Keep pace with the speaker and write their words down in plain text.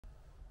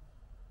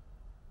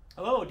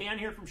Hello, Dan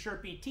here from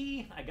Sherp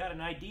ET. I got an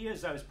idea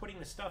as I was putting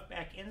the stuff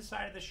back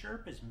inside of the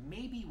Sherp is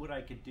maybe what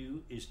I could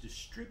do is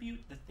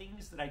distribute the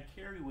things that I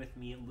carry with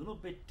me a little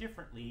bit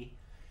differently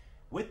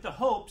with the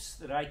hopes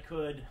that I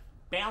could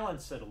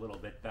balance it a little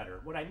bit better.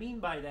 What I mean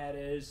by that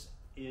is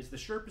the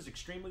Sherp is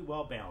extremely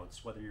well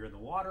balanced, whether you're in the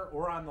water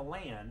or on the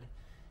land.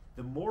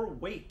 The more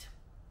weight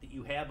that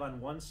you have on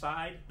one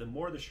side, the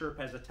more the Sherp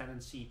has a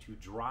tendency to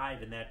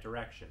drive in that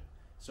direction.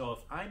 So if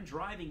I'm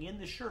driving in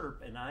the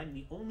Sherp and I'm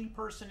the only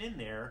person in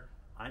there,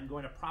 I'm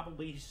going to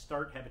probably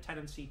have a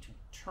tendency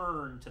to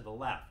turn to the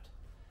left.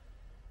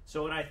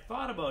 So what I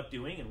thought about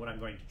doing, and what I'm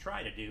going to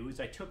try to do, is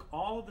I took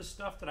all of the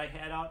stuff that I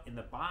had out in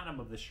the bottom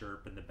of the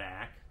Sherp in the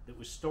back that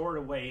was stored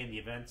away in the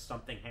event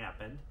something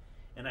happened,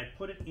 and I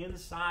put it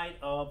inside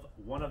of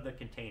one of the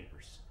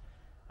containers.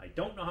 I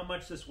don't know how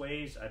much this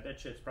weighs. I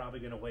bet you it's probably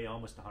going to weigh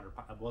almost 100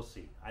 pounds. We'll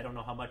see. I don't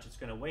know how much it's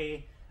going to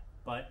weigh,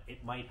 but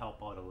it might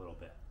help out a little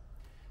bit.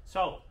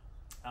 So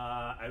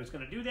I was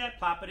going to do that,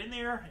 plop it in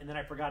there, and then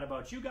I forgot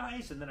about you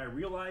guys, and then I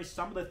realized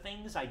some of the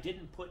things I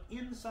didn't put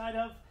inside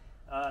of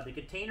the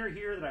container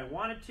here that I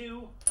wanted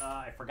to,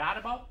 I forgot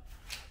about.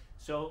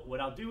 So what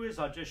I'll do is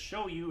I'll just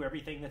show you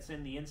everything that's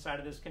in the inside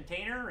of this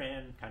container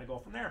and kind of go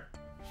from there.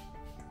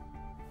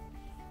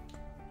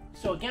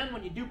 So again,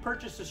 when you do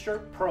purchase the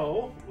Sherp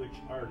Pro, which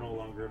are no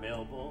longer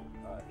available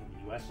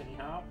in the US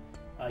anyhow,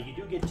 you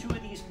do get 2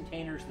 of these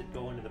containers that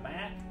go into the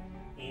back,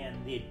 and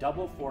they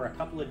double for a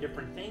couple of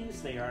different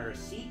things. They are a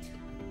seat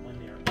when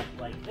they're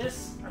like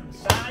this on the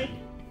side.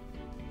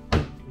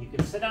 You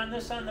can sit on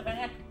this on the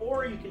back,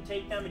 or you can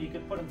take them and you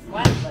can put them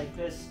flat like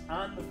this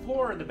on the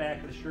floor in the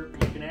back of the Sherp,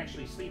 and you can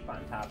actually sleep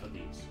on top of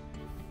these.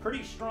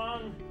 Pretty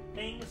strong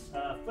things.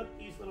 Flip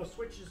these little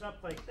switches up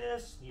like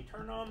this, you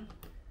turn them,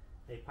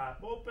 they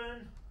pop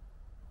open.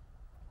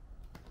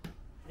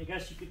 I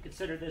guess you could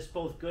consider this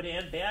both good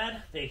and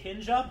bad. They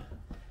hinge up,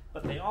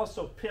 but they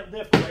also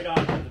lift right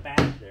off of the back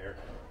there.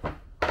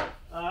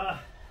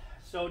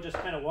 So just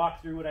kind of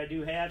walk through what I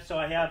do have. So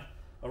I have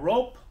a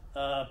rope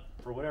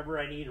for whatever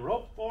I need a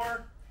rope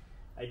for.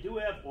 I do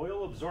have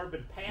oil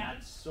absorbent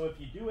pads, so if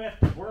you do have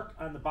to work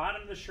on the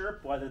bottom of the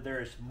Sherp, whether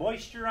there's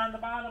moisture on the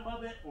bottom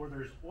of it or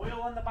there's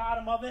oil on the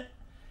bottom of it,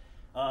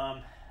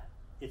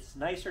 it's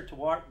nicer to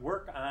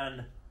work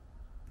on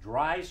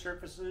dry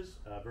surfaces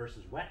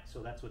versus wet, so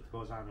that's what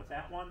goes on with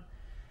that one.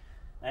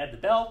 I have the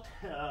belt.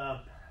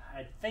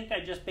 I think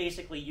I just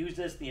basically use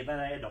this in the event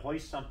I had to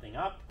hoist something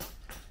up.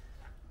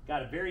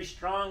 Got a very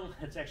strong,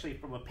 it's actually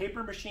from a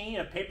paper machine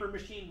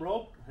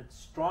rope. It's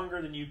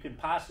stronger than you can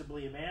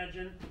possibly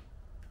imagine.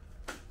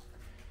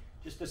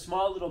 Just a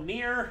small little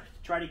mirror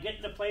to try to get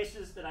into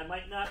places that I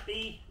might not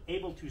be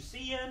able to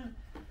see in.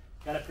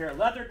 Got a pair of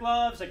leather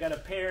gloves. I got a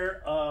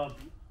pair of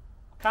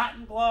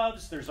cotton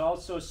gloves. There's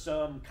also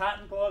some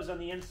cotton gloves on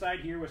the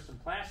inside here with some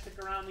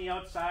plastic around the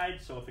outside,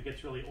 so if it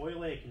gets really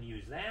oily, I can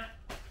use that.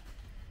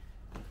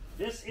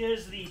 This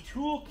is the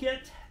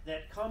toolkit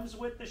that comes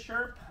with the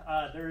Sherp.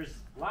 There's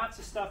lots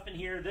of stuff in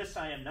here. This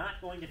I am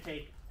not going to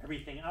take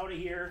everything out of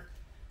here,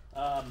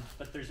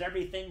 but there's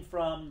everything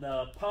from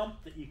the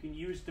pump that you can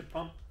use to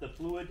pump the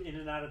fluid in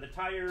and out of the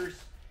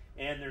tires,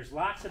 and there's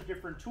lots of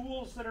different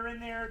tools that are in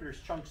there. There's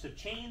chunks of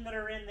chain that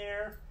are in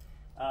there.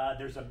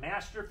 There's a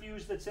master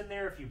fuse that's in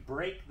there. If you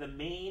break the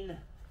main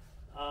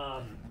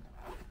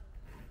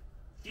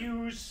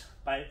fuse,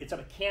 it's a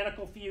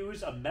mechanical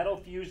fuse, a metal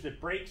fuse that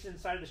breaks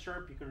inside the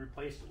Sherp, you can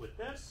replace it with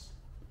this.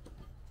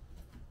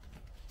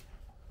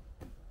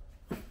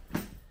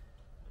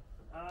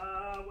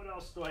 What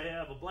else do I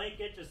have? A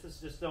blanket, this is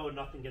just so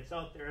nothing gets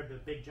out there. I have a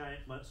big giant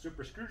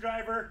super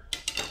screwdriver.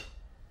 There's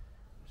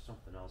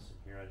something else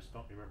in here, I just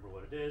don't remember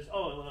what it is.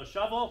 Oh, a little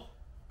shovel.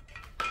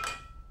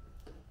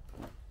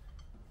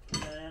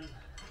 And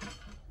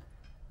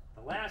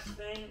the last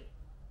thing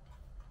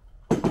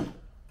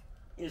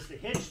is the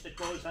hitch that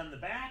goes on the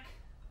back.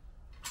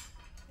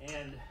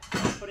 And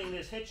putting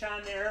this hitch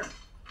on there,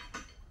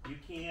 you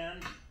can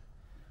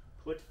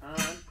put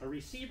on a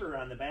receiver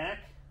on the back,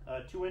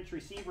 a 2-inch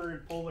receiver,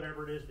 and pull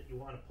whatever it is that you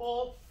want to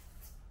pull.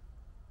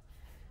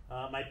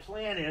 My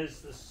plan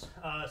is this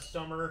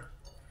summer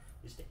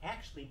is to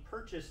actually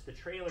purchase the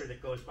trailer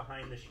that goes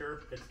behind the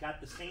Sherp that's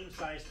got the same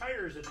size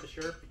tires as the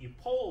Sherp that you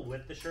pull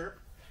with the Sherp.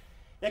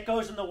 That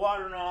goes in the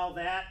water and all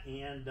that,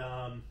 and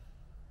I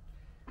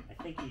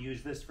think you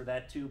use this for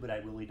that too, but I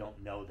really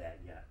don't know that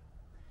yet.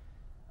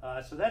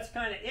 So that's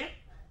kind of it.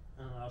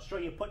 I'll show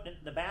you putting it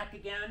in the back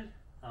again,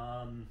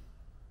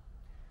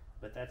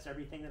 but that's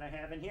everything that I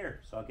have in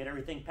here. So I'll get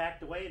everything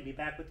packed away and be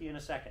back with you in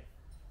a second.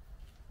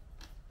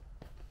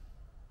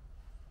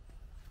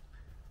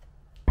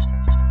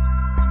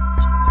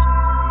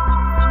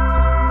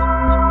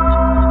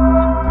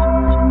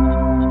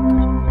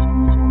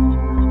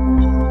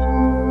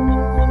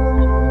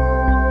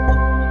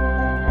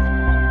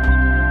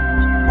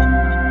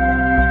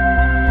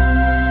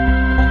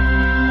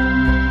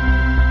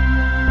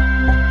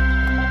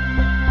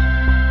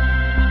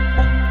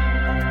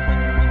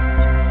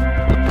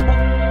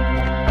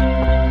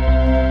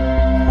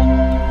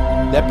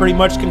 That pretty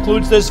much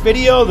concludes this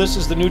video. This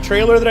is the new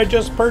trailer that I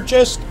just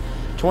purchased.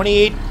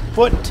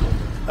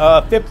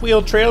 28-foot fifth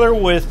wheel trailer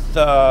with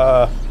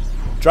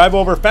drive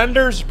over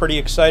fenders. Pretty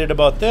excited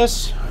about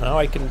this. Now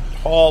I can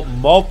haul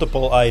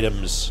multiple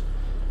items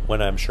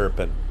when I'm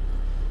Sherping.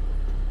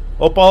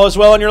 Hope all is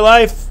well in your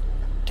life.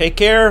 Take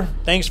care.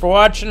 Thanks for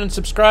watching and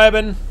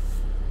subscribing.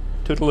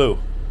 Toodaloo.